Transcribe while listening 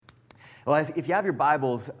Well, if you have your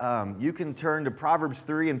Bibles, you can turn to Proverbs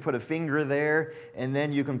 3 and put a finger there, and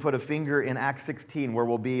then you can put a finger in Acts 16, where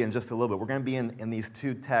we'll be in just a little bit. We're going to be in these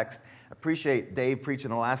two texts. I appreciate Dave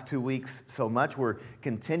preaching the last 2 weeks so much. We're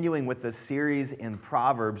continuing with this series in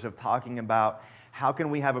Proverbs of talking about how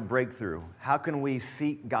can we have a breakthrough? How can we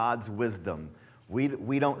seek God's wisdom?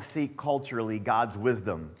 We don't seek culturally God's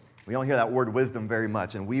wisdom. We don't hear that word wisdom very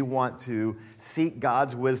much, and we want to seek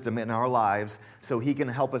God's wisdom in our lives so He can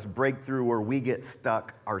help us break through where we get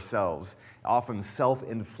stuck ourselves, often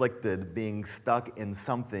self-inflicted, being stuck in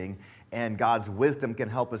something, and God's wisdom can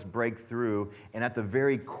help us break through, and at the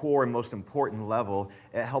very core and most important level,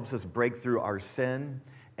 it helps us break through our sin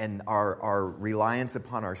and our reliance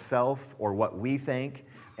upon ourselves or what we think,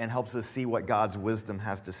 and helps us see what God's wisdom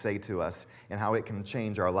has to say to us and how it can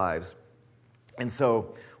change our lives. And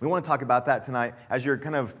so we want to talk about that tonight. As you're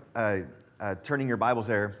kind of turning your Bibles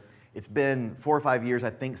there, it's been 4 or 5 years, I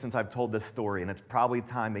think, since I've told this story, and it's probably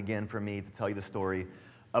time again for me to tell you the story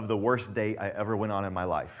of the worst date I ever went on in my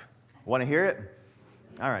life. Want to hear it?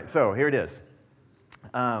 All right, so here it is.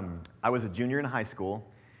 I was a junior in high school,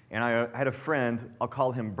 and I had a friend, I'll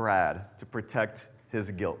call him Brad, to protect his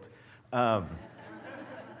guilt. Brad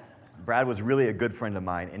was really a good friend of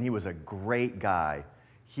mine, and he was a great guy.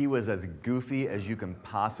 He was as goofy as you can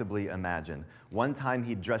possibly imagine. One time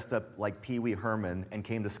he dressed up like Pee Wee Herman and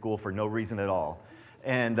came to school for no reason at all.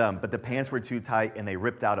 And but the pants were too tight and they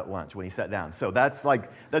ripped out at lunch when he sat down. So that's like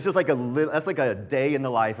a day in the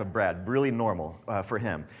life of Brad, really normal for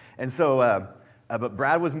him. And so, but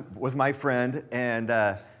Brad was my friend, and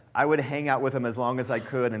I would hang out with him as long as I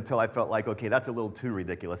could until I felt like, okay, that's a little too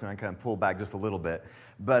ridiculous, and I kind of pulled back just a little bit.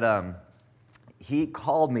 But he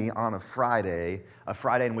called me on a Friday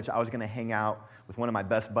in which I was going to hang out with one of my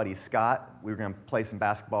best buddies, Scott. We were going to play some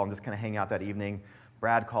basketball and just kind of hang out that evening.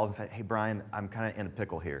 Brad called and said, "Hey, Brian, I'm kind of in a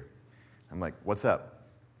pickle here." I'm like, "What's up?"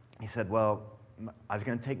 He said, "Well, I was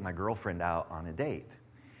going to take my girlfriend out on a date,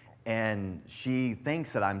 and she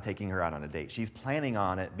thinks that I'm taking her out on a date. She's planning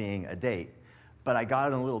on it being a date, but I got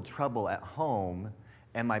in a little trouble at home,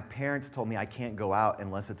 and my parents told me I can't go out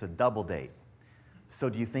unless it's a double date. So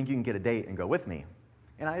do you think you can get a date and go with me?"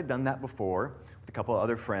 And I had done that before with a couple of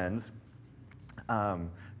other friends, a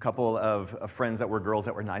couple of friends that were girls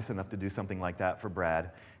that were nice enough to do something like that for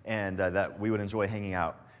Brad, and that we would enjoy hanging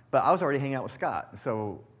out. But I was already hanging out with Scott,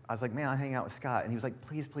 so I was like, "Man, I'll hang out with Scott." And he was like,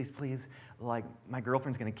 "Please, please, please, like, my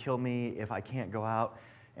girlfriend's going to kill me if I can't go out."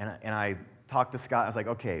 And I talked to Scott. I was like,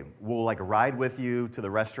 "Okay, we'll like ride with you to the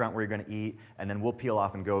restaurant where you're going to eat, and then we'll peel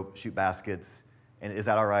off and go shoot baskets. And is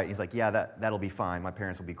that all right?" He's like, "Yeah, that'll be fine. My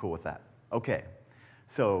parents will be cool with that." Okay.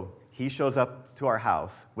 So he shows up to our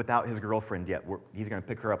house without his girlfriend yet. He's going to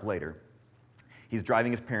pick her up later. He's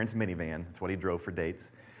driving his parents' minivan. That's what he drove for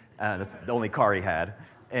dates. That's the only car he had.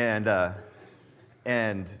 And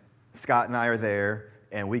Scott and I are there,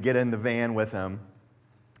 and we get in the van with him.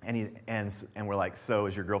 And we're like, "So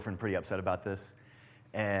is your girlfriend pretty upset about this?"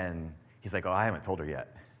 And he's like, "Oh, I haven't told her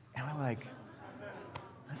yet." And we're like,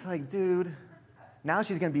 I was like, "Dude, now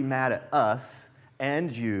she's going to be mad at us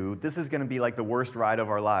and you. This is going to be like the worst ride of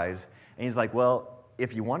our lives." And he's like, "Well,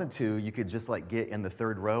 if you wanted to, you could just like get in the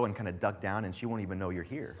third row and kind of duck down, and she won't even know you're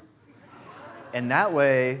here. And that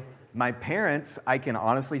way, my parents, I can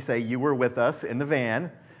honestly say you were with us in the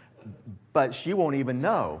van, but she won't even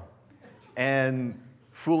know." And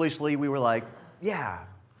foolishly, we were like, "Yeah,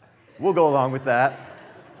 we'll go along with that."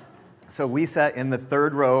 So we sat in the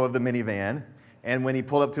third row of the minivan. And when he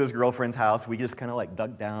pulled up to his girlfriend's house, we just kind of like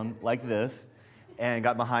ducked down like this and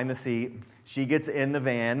got behind the seat. She gets in the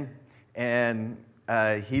van, and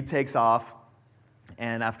he takes off.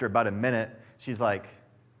 And after about a minute, she's like,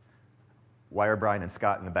 "Why are Brian and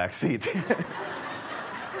Scott in the back seat?"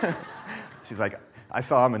 She's like, "I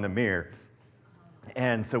saw him in the mirror."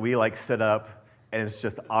 And so we like sit up, and it's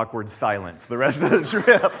just awkward silence the rest of the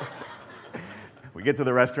trip. We get to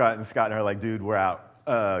the restaurant, and Scott and I are like, "Dude, we're out.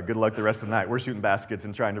 Good luck the rest of the night. We're shooting baskets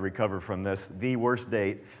and trying to recover from this, the worst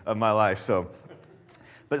date of my life." So,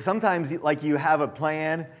 but sometimes like you have a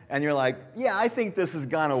plan and you're like, "Yeah, I think this is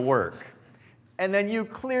gonna work." And then you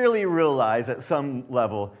clearly realize at some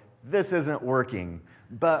level, this isn't working.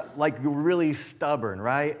 But like you're really stubborn,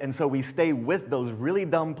 right? And so we stay with those really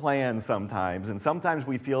dumb plans sometimes. And sometimes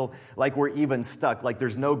we feel like we're even stuck, like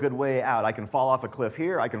there's no good way out. I can fall off a cliff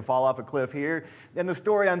here, I can fall off a cliff here. And the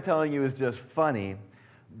story I'm telling you is just funny.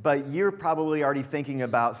 But you're probably already thinking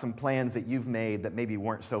about some plans that you've made that maybe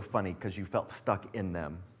weren't so funny because you felt stuck in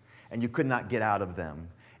them and you could not get out of them.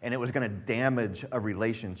 And it was going to damage a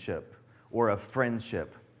relationship or a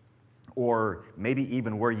friendship or maybe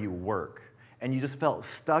even where you work. and you just felt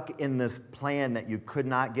stuck in this plan that you could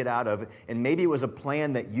not get out of. And maybe it was a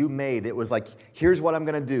plan that you made. It was like, here's what I'm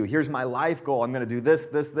going to do. Here's my life goal. I'm going to do this,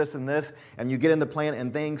 this, this, and this. And you get in the plan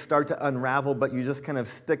and things start to unravel, but you just kind of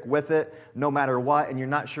stick with it no matter what, and you're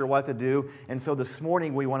not sure what to do. And so this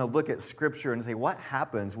morning we want to look at Scripture and say, what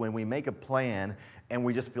happens when we make a plan and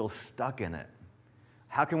we just feel stuck in it?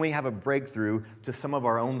 How can we have a breakthrough to some of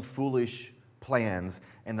our own foolish plans?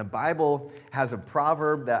 And the Bible has a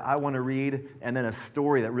proverb that I want to read, and then a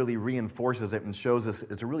story that really reinforces it and shows us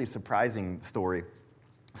it's a really surprising story.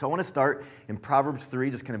 So I want to start in Proverbs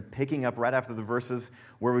 3, just kind of picking up right after the verses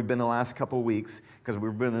where we've been the last couple of weeks, because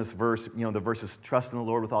we've been in this verse, the verse is trust in the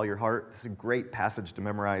Lord with all your heart. It's a great passage to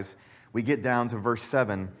memorize. We get down to verse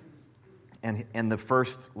 7, and the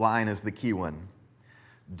first line is the key one.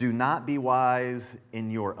 Do not be wise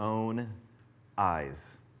in your own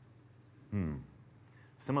eyes.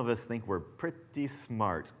 Some of us think we're pretty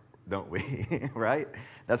smart, don't we? Right?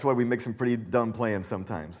 That's why we make some pretty dumb plans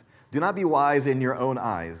sometimes. Do not be wise in your own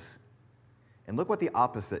eyes. And look what the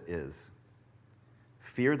opposite is.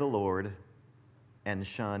 Fear the Lord and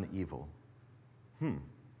shun evil.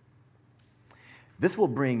 This will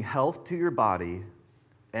bring health to your body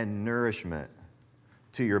and nourishment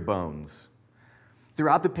to your bones.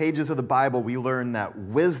 Throughout the pages of the Bible, we learn that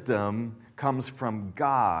wisdom comes from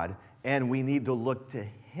God, and we need to look to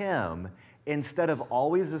Him instead of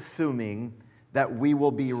always assuming that we will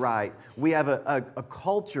be right. We have a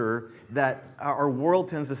culture that our world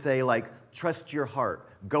tends to say, like, trust your heart,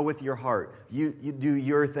 go with your heart, you do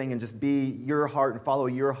your thing and just be your heart and follow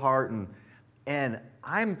your heart. And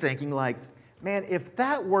I'm thinking, like, man, if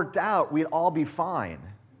that worked out, we'd all be fine.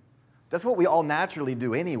 That's what we all naturally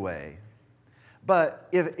do anyway. But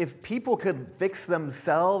if people could fix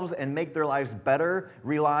themselves and make their lives better,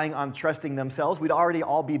 relying on trusting themselves, we'd already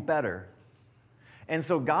all be better. And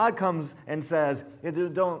so God comes and says,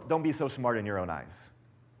 don't be so smart in your own eyes.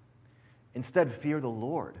 Instead, fear the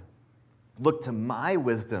Lord. Look to my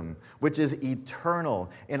wisdom, which is eternal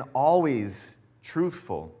and always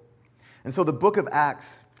truthful. And so the book of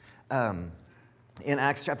Acts, in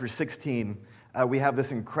Acts chapter 16, we have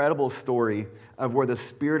this incredible story of where the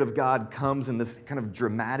Spirit of God comes in this kind of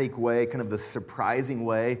dramatic way, kind of this surprising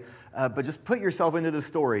way. But just put yourself into the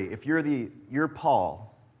story. If you're Paul,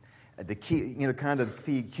 the key, kind of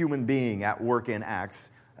the human being at work in Acts,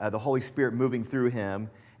 the Holy Spirit moving through him,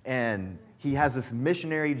 and he has this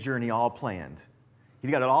missionary journey all planned. He's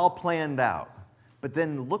got it all planned out. But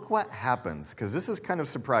then look what happens, because this is kind of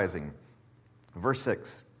surprising. Verse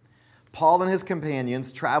 6. Paul and his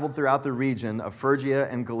companions traveled throughout the region of Phrygia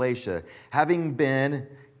and Galatia, having been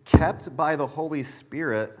kept by the Holy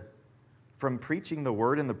Spirit from preaching the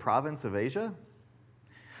word in the province of Asia.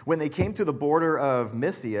 When they came to the border of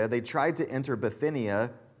Mysia, they tried to enter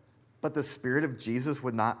Bithynia, but the Spirit of Jesus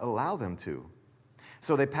would not allow them to.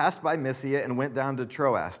 So they passed by Mysia and went down to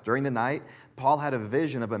Troas. During the night, Paul had a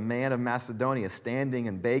vision of a man of Macedonia standing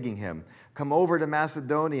and begging him, "Come over to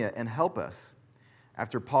Macedonia and help us."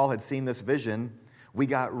 After Paul had seen this vision, we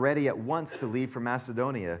got ready at once to leave for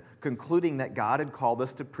Macedonia, concluding that God had called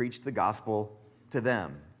us to preach the gospel to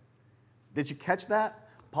them. Did you catch that?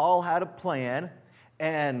 Paul had a plan,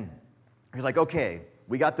 and he's like, okay,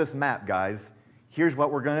 we got this map, guys. Here's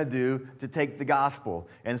what we're going to do to take the gospel.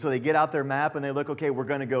 And so they get out their map, and they look, okay, we're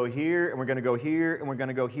going to go here, and we're going to go here, and we're going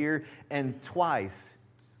to go here. And twice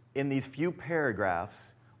in these few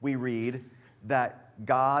paragraphs, we read that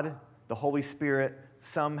God, the Holy Spirit,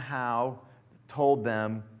 somehow told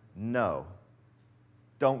them, no,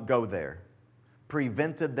 don't go there.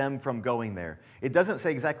 Prevented them from going there. It doesn't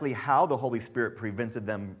say exactly how the Holy Spirit prevented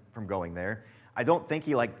them from going there. I don't think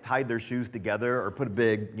he tied their shoes together or put a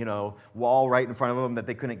big, wall right in front of them that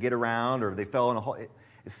they couldn't get around, or they fell in a hole. It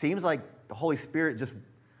seems like the Holy Spirit just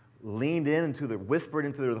leaned whispered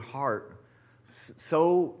into their heart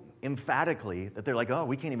so emphatically that they're like, oh,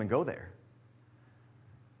 we can't even go there.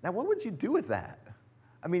 Now, what would you do with that?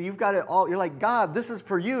 I mean, you've got it all. You're like, God, this is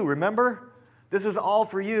for you, remember? This is all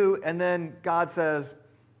for you. And then God says,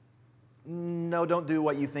 no, don't do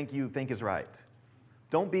what you think is right.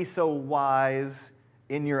 Don't be so wise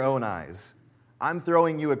in your own eyes. I'm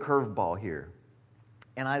throwing you a curveball here.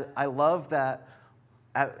 And I love that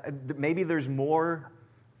maybe there's more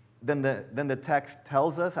than the text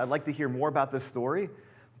tells us. I'd like to hear more about this story.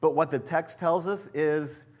 But what the text tells us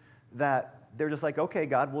is that they're just like, okay,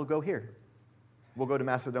 God, we'll go here. We'll go to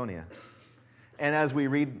Macedonia. And as we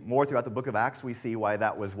read more throughout the book of Acts, we see why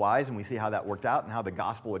that was wise, and we see how that worked out and how the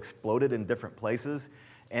gospel exploded in different places.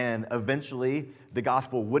 And eventually, the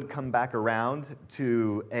gospel would come back around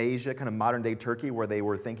to Asia, kind of modern-day Turkey, where they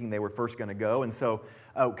were thinking they were first going to go. And so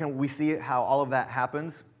we see how all of that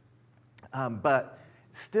happens. But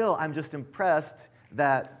still, I'm just impressed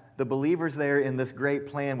that the believers there in this great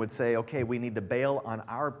plan would say, okay, we need to bail on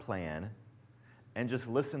our plan and just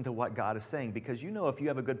listen to what God is saying. Because if you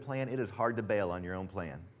have a good plan, it is hard to bail on your own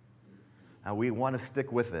plan. We want to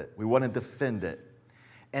stick with it. We want to defend it.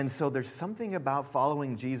 And so there's something about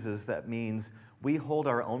following Jesus that means we hold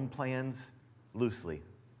our own plans loosely.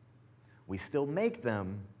 We still make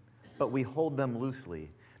them, but we hold them loosely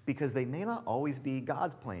because they may not always be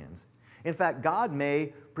God's plans. In fact, God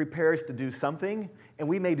may prepare us to do something, and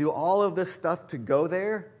we may do all of this stuff to go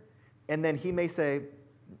there, and then he may say,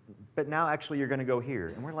 but now actually you're going to go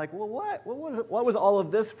here. And we're like, well, what? What was all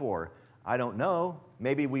of this for? I don't know.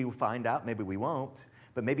 Maybe we find out, maybe we won't.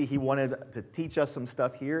 But maybe he wanted to teach us some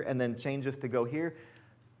stuff here and then change us to go here.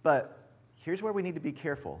 But here's where we need to be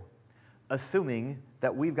careful. Assuming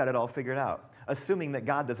that we've got it all figured out. Assuming that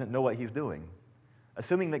God doesn't know what he's doing.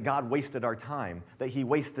 Assuming that God wasted our time. That he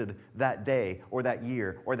wasted that day or that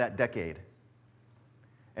year or that decade.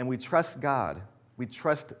 And we trust God. We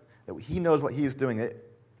trust that he knows what he's doing. It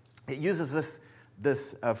uses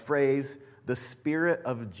this phrase, the Spirit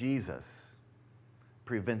of Jesus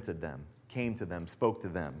prevented them. Came to them, spoke to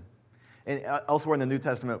them. And elsewhere in the New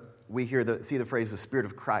Testament, we see the phrase, the Spirit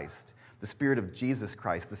of Christ, the Spirit of Jesus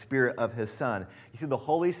Christ, the Spirit of his Son. You see, the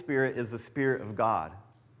Holy Spirit is the Spirit of God,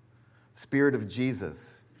 the Spirit of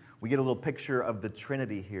Jesus. We get a little picture of the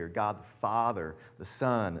Trinity here, God the Father, the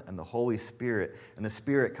Son, and the Holy Spirit. And the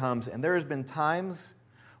Spirit comes, and there has been times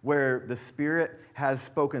where the Spirit has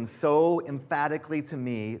spoken so emphatically to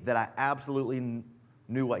me that I absolutely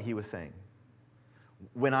knew what he was saying.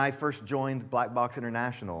 When I first joined Black Box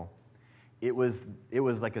International, it was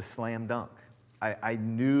like a slam dunk. I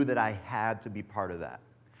knew that I had to be part of that.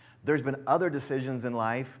 There's been other decisions in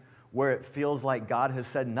life where it feels like God has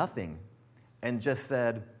said nothing and just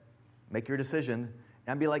said, make your decision.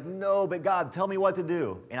 And I'd be like, no, but God, tell me what to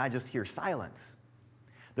do. And I just hear silence.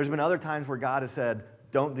 There's been other times where God has said,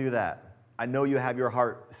 don't do that. I know you have your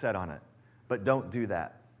heart set on it, but don't do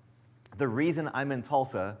that. The reason I'm in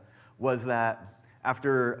Tulsa was that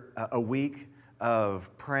after a week of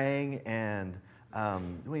praying and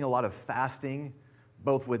doing a lot of fasting,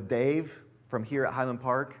 both with Dave from here at Highland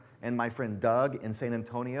Park and my friend Doug in San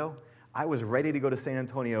Antonio, I was ready to go to San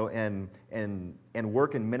Antonio and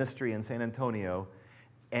work in ministry in San Antonio.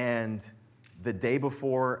 And the day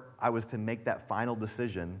before I was to make that final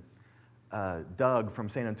decision, Doug from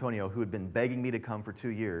San Antonio, who had been begging me to come for 2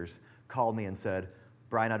 years, called me and said,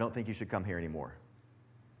 Brian, I don't think you should come here anymore.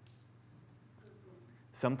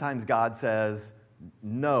 Sometimes God says,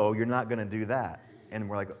 no, you're not going to do that. And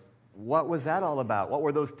we're like, what was that all about? What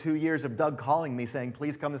were those 2 years of Doug calling me saying,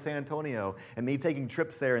 please come to San Antonio, and me taking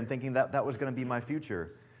trips there and thinking that was going to be my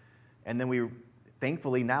future? And then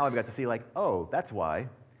thankfully now I've got to see like, oh, that's why.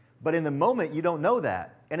 But in the moment, you don't know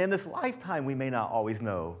that. And in this lifetime, we may not always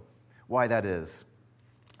know why that is.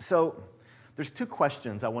 So there's 2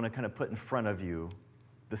 questions I want to kind of put in front of you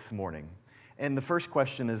this morning. And the first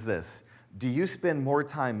question is this. Do you spend more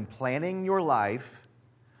time planning your life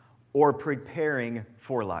or preparing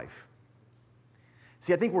for life?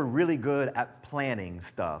 See, I think we're really good at planning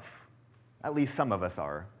stuff. At least some of us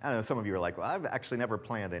are. I don't know, some of you are like, well, I've actually never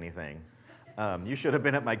planned anything. You should have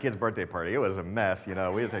been at my kid's birthday party. It was a mess, we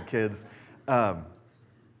just had kids.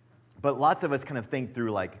 But lots of us kind of think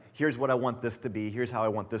through like, here's what I want this to be, here's how I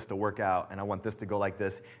want this to work out, and I want this to go like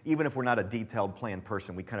this. Even if we're not a detailed planned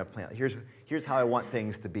person, we kind of plan, here's how I want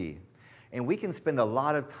things to be. And we can spend a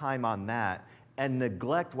lot of time on that and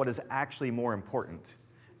neglect what is actually more important,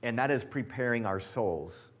 and that is preparing our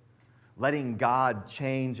souls, letting God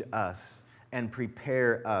change us and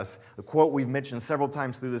prepare us. The quote we've mentioned several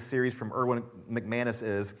times through this series from Erwin McManus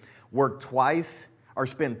is,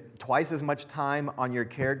 spend twice as much time on your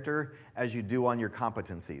character as you do on your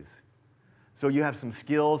competencies. So you have some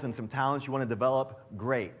skills and some talents you want to develop,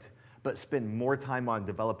 great, but spend more time on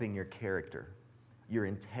developing your character, your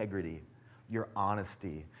integrity, your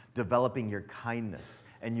honesty, developing your kindness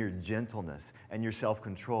and your gentleness and your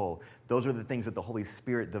self-control. Those are the things that the Holy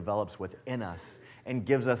Spirit develops within us and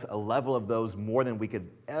gives us a level of those more than we could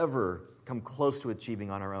ever come close to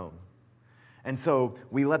achieving on our own. And so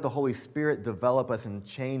we let the Holy Spirit develop us and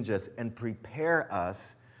change us and prepare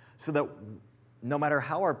us so that no matter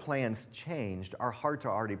how our plans changed, our hearts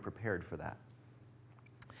are already prepared for that.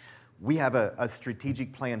 We have a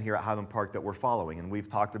strategic plan here at Highland Park that we're following, and we've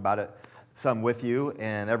talked about it some with you,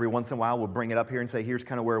 and every once in a while we'll bring it up here and say, here's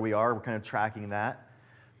kind of where we are. We're kind of tracking that.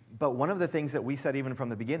 But one of the things that we said even from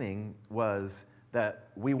the beginning was that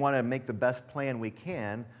we want to make the best plan we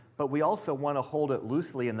can, but we also want to hold it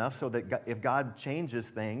loosely enough so that if God changes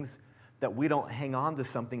things, that we don't hang on to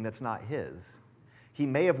something that's not his. He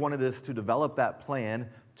may have wanted us to develop that plan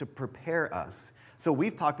to prepare us. So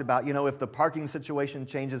we've talked about, if the parking situation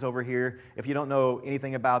changes over here, if you don't know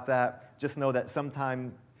anything about that, just know that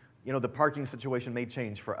sometime, the parking situation may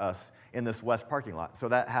change for us in this west parking lot. So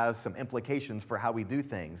that has some implications for how we do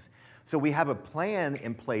things. So we have a plan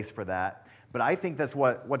in place for that, but I think that's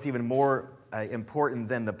what's even more important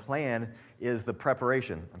than the plan is the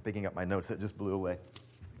preparation. I'm picking up my notes that just blew away.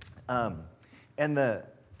 And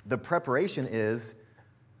the preparation is,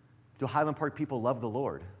 do Highland Park people love the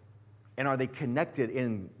Lord? And are they connected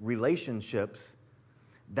in relationships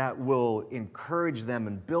that will encourage them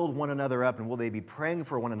and build one another up? And will they be praying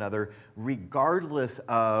for one another regardless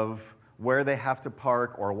of where they have to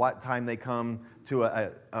park or what time they come to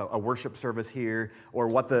a worship service here, or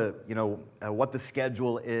what the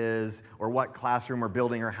schedule is, or what classroom or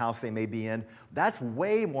building or house they may be in? That's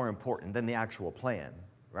way more important than the actual plan,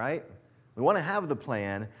 right? We want to have the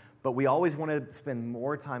plan, but we always want to spend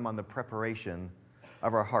more time on the preparation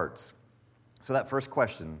of our hearts. So that first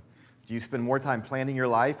question, do you spend more time planning your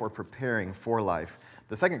life or preparing for life?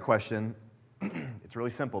 The second question, it's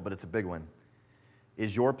really simple, but it's a big one.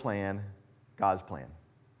 Is your plan God's plan?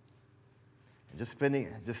 And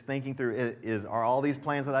just thinking through, are all these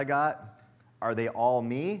plans that I got, are they all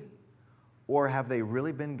me? Or have they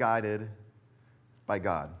really been guided by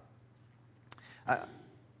God?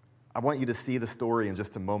 I want you to see the story in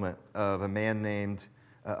just a moment of a man named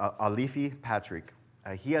Alifi Patrick.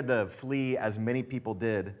 He had to flee, as many people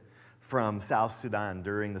did, from South Sudan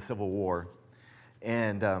during the Civil War.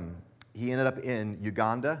 And he ended up in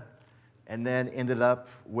Uganda and then ended up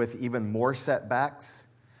with even more setbacks.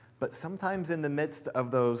 But sometimes in the midst of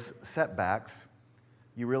those setbacks,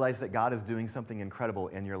 you realize that God is doing something incredible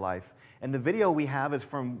in your life. And the video we have is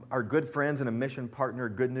from our good friends and a mission partner,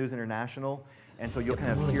 Good News International. And so you'll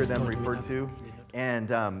kind of hear them referred to.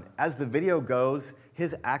 And as the video goes,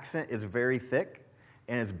 his accent is very thick,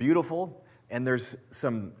 and it's beautiful. And there's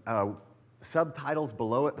some subtitles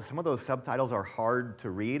below it, but some of those subtitles are hard to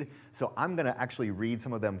read. So I'm going to actually read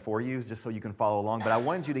some of them for you, just so you can follow along. But I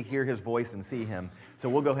wanted you to hear his voice and see him. So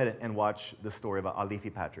we'll go ahead and watch the story about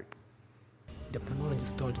Alifi Patrick. The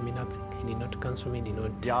ophthalmologist told me nothing. He did not counsel me, did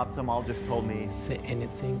not The ophthalmologist told me say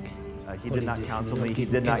anything. he did not counsel me. He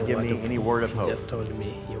did not give me any word of hope. He just told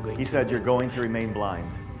me, you're going He said, you're going to remain blind.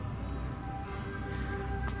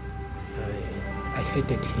 I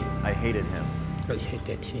hated him. I hated him. I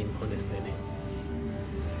hated him, honestly.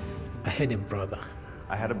 I had a brother.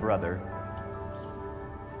 I had a brother,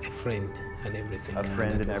 a friend, and everything. A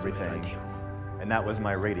friend and everything. And that was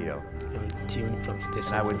my radio. I would tune from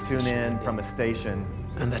station. And I would tune in from a station.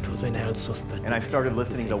 And that was when I also started. And I started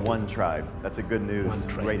listening to One Tribe. That's a Good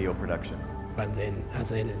News radio production. But then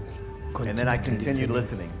as I continued And then I continued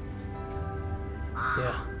listening.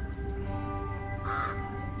 Yeah.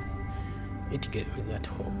 It gave me that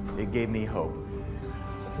hope. It gave me hope.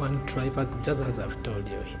 One Tribe, just as I've told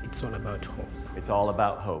you, it's all about hope. It's all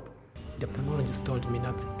about hope. The ophthalmologist told me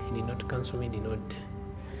nothing. He did not counsel me, did not.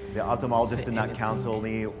 The ophthalmologist did not counsel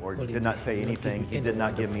me or did not say anything. He did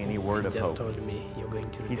not give me any word of hope. He just told me, you're going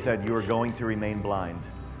to. He said, you are going to remain blind.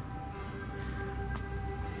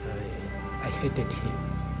 I hated him.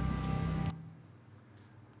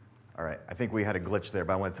 All right, I think we had a glitch there,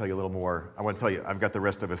 but I want to tell you a little more. I want to tell you, I've got the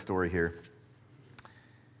rest of his story here.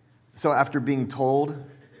 So after being told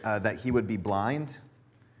that he would be blind,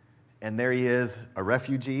 and there he is, a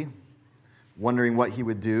refugee, wondering what he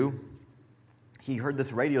would do, he heard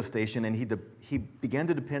this radio station, and he began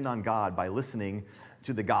to depend on God by listening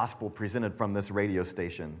to the gospel presented from this radio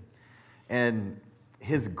station. And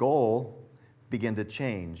his goal began to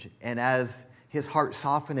change. And as his heart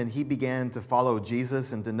softened and he began to follow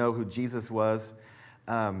Jesus and to know who Jesus was,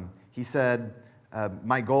 he said,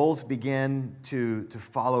 my goals began to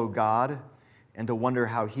follow God and to wonder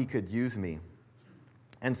how he could use me.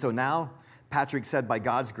 And so now, Patrick said, by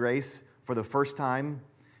God's grace, for the first time,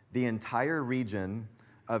 the entire region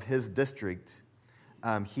of his district,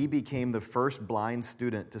 he became the first blind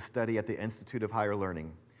student to study at the Institute of Higher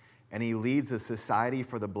Learning. And he leads a society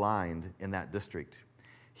for the blind in that district.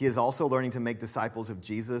 He is also learning to make disciples of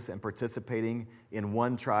Jesus and participating in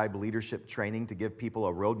One Tribe leadership training to give people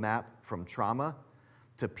a roadmap from trauma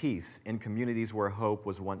to peace in communities where hope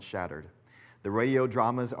was once shattered. The radio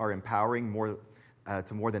dramas are empowering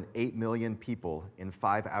to more than 8 million people in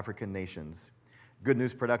 5 African nations. Good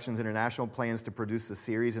News Productions International plans to produce a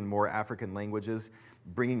series in more African languages,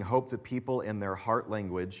 bringing hope to people in their heart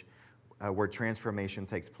language where transformation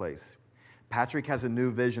takes place. Patrick has a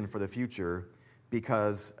new vision for the future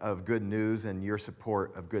because of Good News and your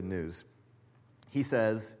support of Good News. He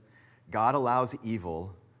says, God allows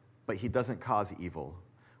evil, but he doesn't cause evil.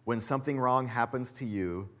 When something wrong happens to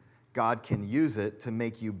you, God can use it to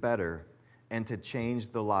make you better and to change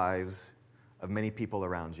the lives of many people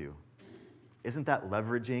around you. Isn't that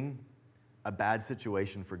leveraging a bad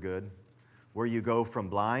situation for good? Where you go from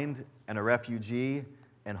blind and a refugee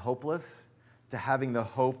and hopeless to having the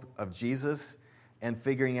hope of Jesus and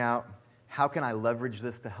figuring out, how can I leverage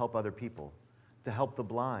this to help other people, to help the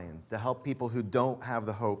blind, to help people who don't have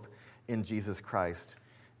the hope in Jesus Christ?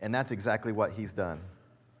 And that's exactly what he's done.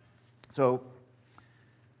 So,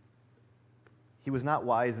 he was not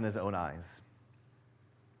wise in his own eyes.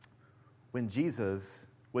 When Jesus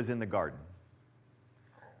was in the garden,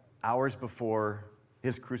 hours before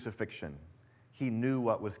his crucifixion, he knew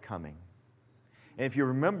what was coming. And if you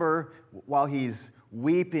remember, while he's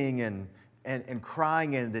weeping and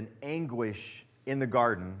crying and in anguish in the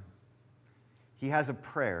garden, he has a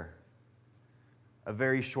prayer, a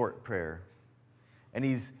very short prayer. And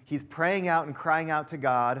he's praying out and crying out to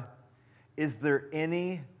God, is there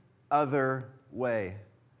any other way?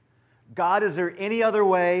 God, is there any other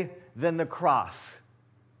way than the cross?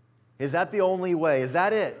 Is that the only way? Is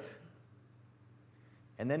that it?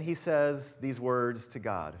 And then he says these words to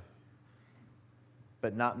God,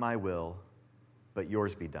 but not my will, but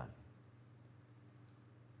yours be done.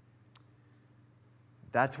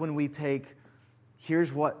 That's when we take,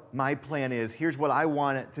 here's what my plan is, here's what I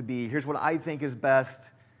want it to be, here's what I think is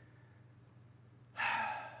best,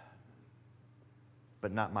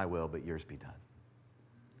 but not my will, but yours be done.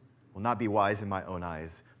 Will not be wise in my own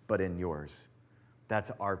eyes, but in yours. That's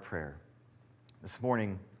our prayer. This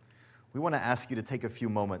morning, we want to ask you to take a few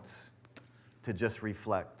moments to just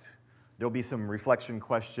reflect. There'll be some reflection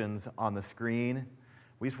questions on the screen.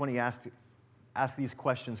 We just want to ask these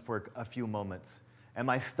questions for a few moments. Am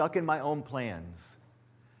I stuck in my own plans?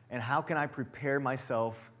 And how can I prepare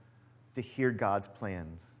myself to hear God's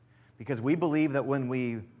plans? Because we believe that when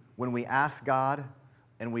we ask God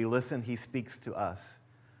and we listen, he speaks to us.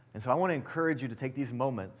 And so I want to encourage you to take these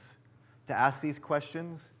moments to ask these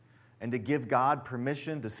questions and to give God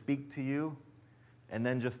permission to speak to you and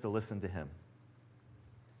then just to listen to him.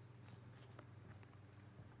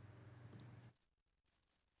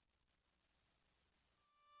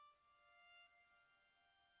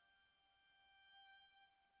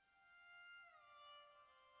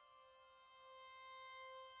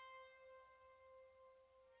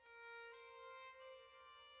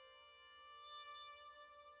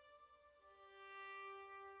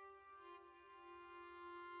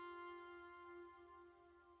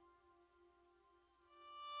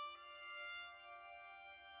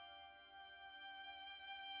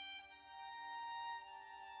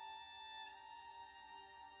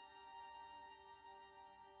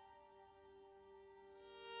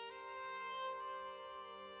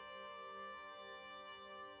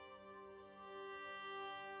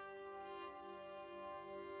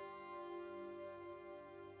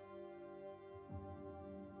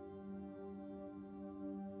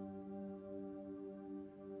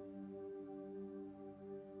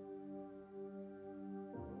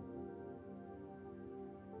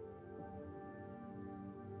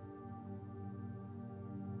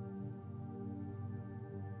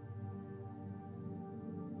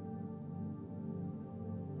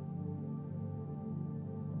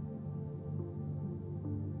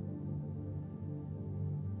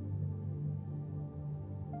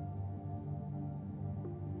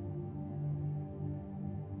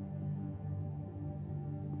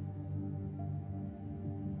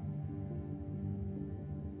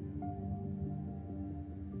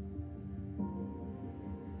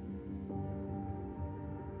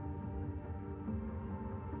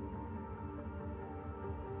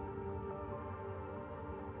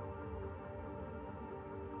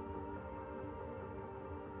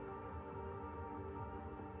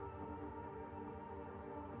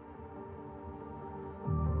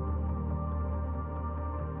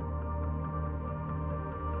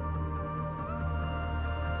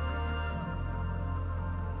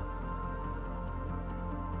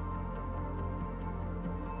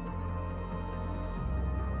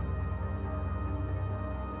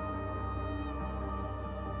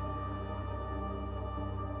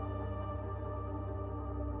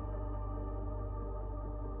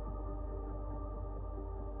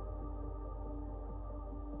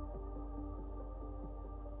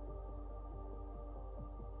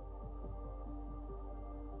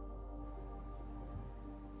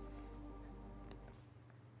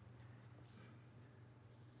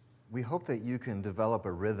 we hope that you can develop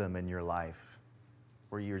a rhythm in your life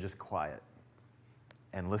where you're just quiet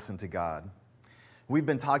and listen to God. We've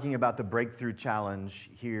been talking about the Breakthrough Challenge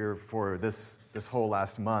here for this whole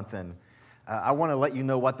last month, and I want to let you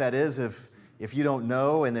know what that is if you don't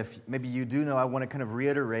know, and if maybe you do know, I want to kind of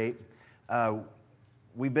reiterate.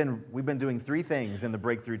 We've been doing 3 things in the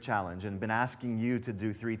Breakthrough Challenge and been asking you to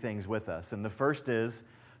do 3 things with us. And the first is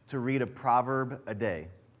to read a proverb a day.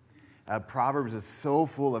 Proverbs is so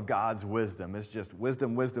full of God's wisdom. It's just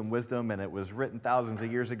wisdom, wisdom, wisdom, and it was written thousands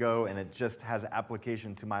of years ago, and it just has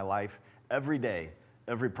application to my life every day.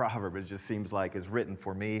 Every proverb, it just seems like, is written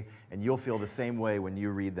for me, and you'll feel the same way when you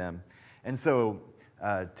read them. And so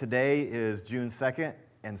today is June 2nd,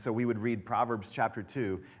 and so we would read Proverbs chapter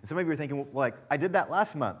 2. And some of you are thinking, well, like, I did that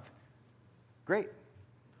last month. Great.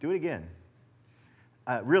 Do it again.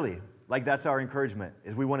 Really. Like, that's our encouragement,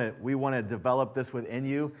 is we want to develop this within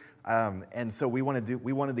you. And so we wanted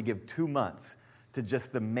to give 2 months to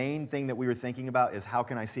just the main thing that we were thinking about is how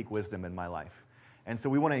can I seek wisdom in my life? And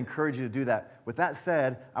so we want to encourage you to do that. With that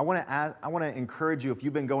said, I want to encourage you, if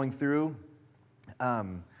you've been going through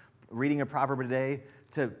reading a proverb a day,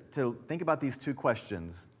 to think about these 2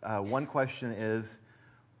 questions. One question is,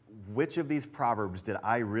 which of these proverbs did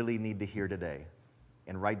I really need to hear today?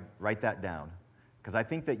 And write that down. Because I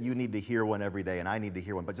think that you need to hear one every day, and I need to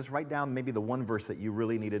hear one. But just write down maybe the one verse that you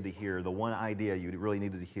really needed to hear, the one idea you really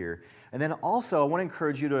needed to hear. And then also, I want to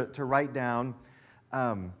encourage you to write down,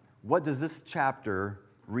 what does this chapter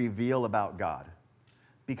reveal about God?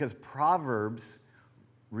 Because Proverbs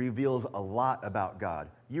reveals a lot about God.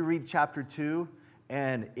 You read chapter 2,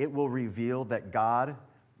 and it will reveal that God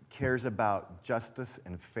cares about justice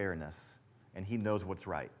and fairness, and he knows what's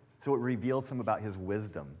right. So it reveals some about his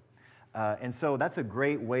wisdom. And so that's a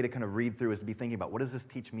great way to kind of read through, is to be thinking about, what does this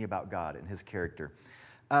teach me about God and his character?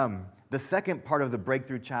 The second part of the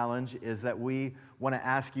Breakthrough Challenge is that we want to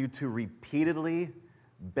ask you to repeatedly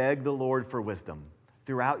beg the Lord for wisdom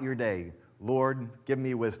throughout your day. Lord, give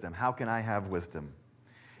me wisdom. How can I have wisdom?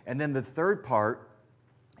 And then the third part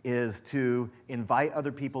is to invite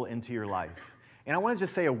other people into your life. And I want to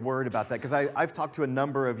just say a word about that, because I've talked to a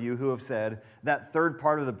number of you who have said that third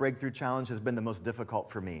part of the Breakthrough Challenge has been the most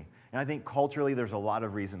difficult for me. And I think culturally there's a lot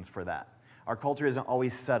of reasons for that. Our culture isn't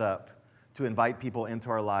always set up to invite people into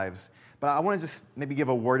our lives. But I want to just maybe give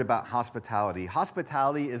a word about hospitality.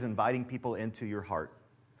 Hospitality is inviting people into your heart.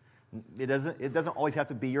 It doesn't always have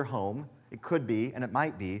to be your home. It could be, and it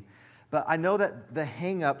might be. But I know that the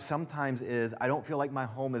hang-up sometimes is, I don't feel like my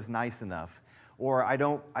home is nice enough, or I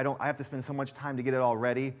have to spend so much time to get it all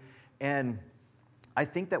ready. And I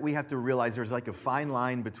think that we have to realize there's like a fine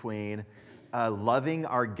line between loving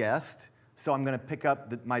our guest. So I'm going to pick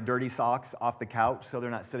up my dirty socks off the couch so they're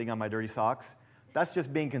not sitting on my dirty socks. That's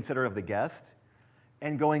just being considerate of the guest.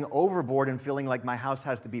 And going overboard and feeling like my house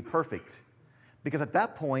has to be perfect. Because at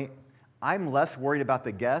that point, I'm less worried about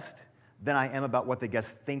the guest than I am about what the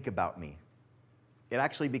guests think about me. It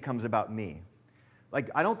actually becomes about me. Like,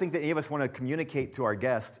 I don't think that any of us want to communicate to our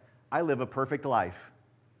guest, I live a perfect life,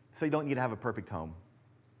 so you don't need to have a perfect home.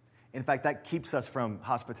 In fact, that keeps us from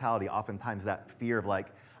hospitality, oftentimes that fear of like,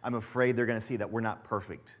 I'm afraid they're going to see that we're not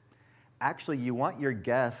perfect. Actually, you want your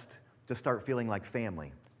guest to start feeling like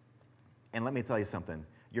family. And let me tell you something,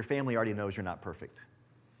 your family already knows you're not perfect.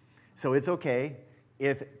 So it's okay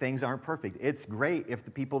if things aren't perfect. It's great if the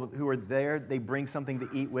people who are there, they bring something to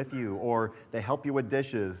eat with you, or they help you with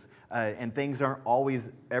dishes, and things aren't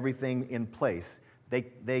always everything in place.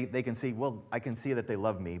 They can see, well, I can see that they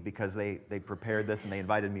love me because they prepared this and they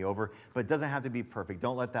invited me over, but it doesn't have to be perfect.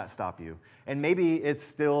 Don't let that stop you. And maybe it's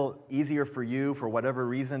still easier for you, for whatever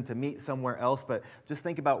reason, to meet somewhere else, but just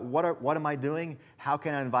think about what am I doing? How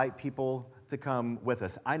can I invite people to come with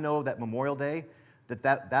us? I know that Memorial Day,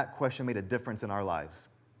 that question made a difference in our lives.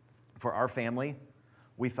 For our family,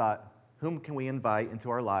 we thought, whom can we invite into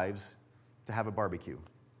our lives to have a barbecue?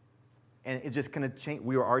 And it just kind of changed.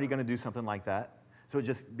 We were already going to do something like that. So it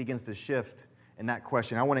just begins to shift in that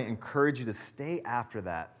question. I want to encourage you to stay after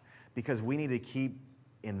that, because we need to keep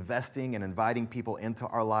investing and inviting people into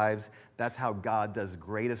our lives. That's how God does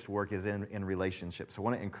greatest work, is in relationships. So I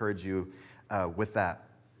want to encourage you with that.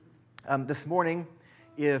 This morning,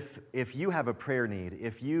 if you have a prayer need,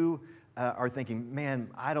 if you are thinking, man,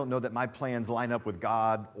 I don't know that my plans line up with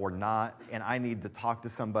God or not, and I need to talk to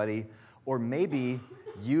somebody, or maybe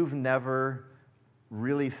you've never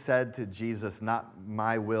really said to Jesus, not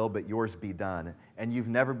my will, but yours be done, and you've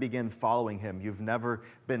never begun following him, you've never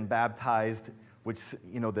been baptized, which,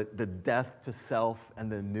 the death to self and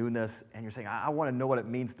the newness, and you're saying, I want to know what it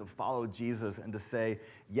means to follow Jesus and to say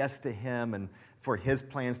yes to him and for his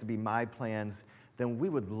plans to be my plans, then we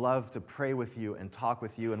would love to pray with you and talk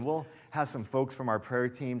with you. And we'll have some folks from our prayer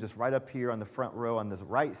team just right up here on the front row on the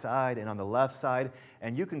right side and on the left side.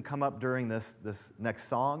 And you can come up during this next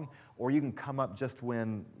song, or you can come up just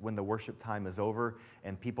when the worship time is over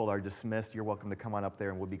and people are dismissed. You're welcome to come on up there,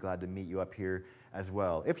 and we'll be glad to meet you up here as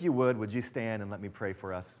well. If you would you stand and let me pray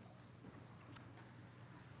for us?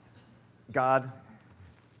 God,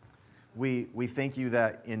 we thank you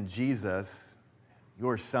that in Jesus,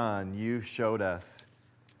 your Son, you showed us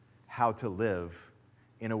how to live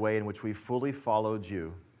in a way in which we fully followed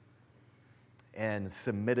you and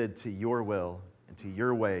submitted to your will and to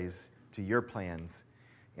your ways, to your plans.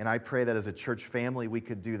 And I pray that as a church family we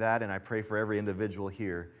could do that, and I pray for every individual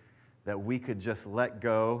here that we could just let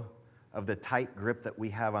go of the tight grip that we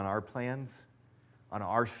have on our plans, on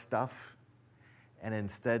our stuff, and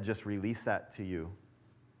instead just release that to you.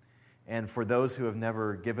 And for those who have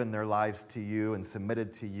never given their lives to you and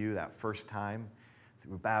submitted to you that first time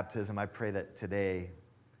through baptism, I pray that today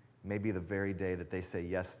may be the very day that they say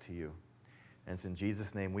yes to you. And it's in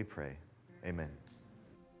Jesus' name we pray. Amen.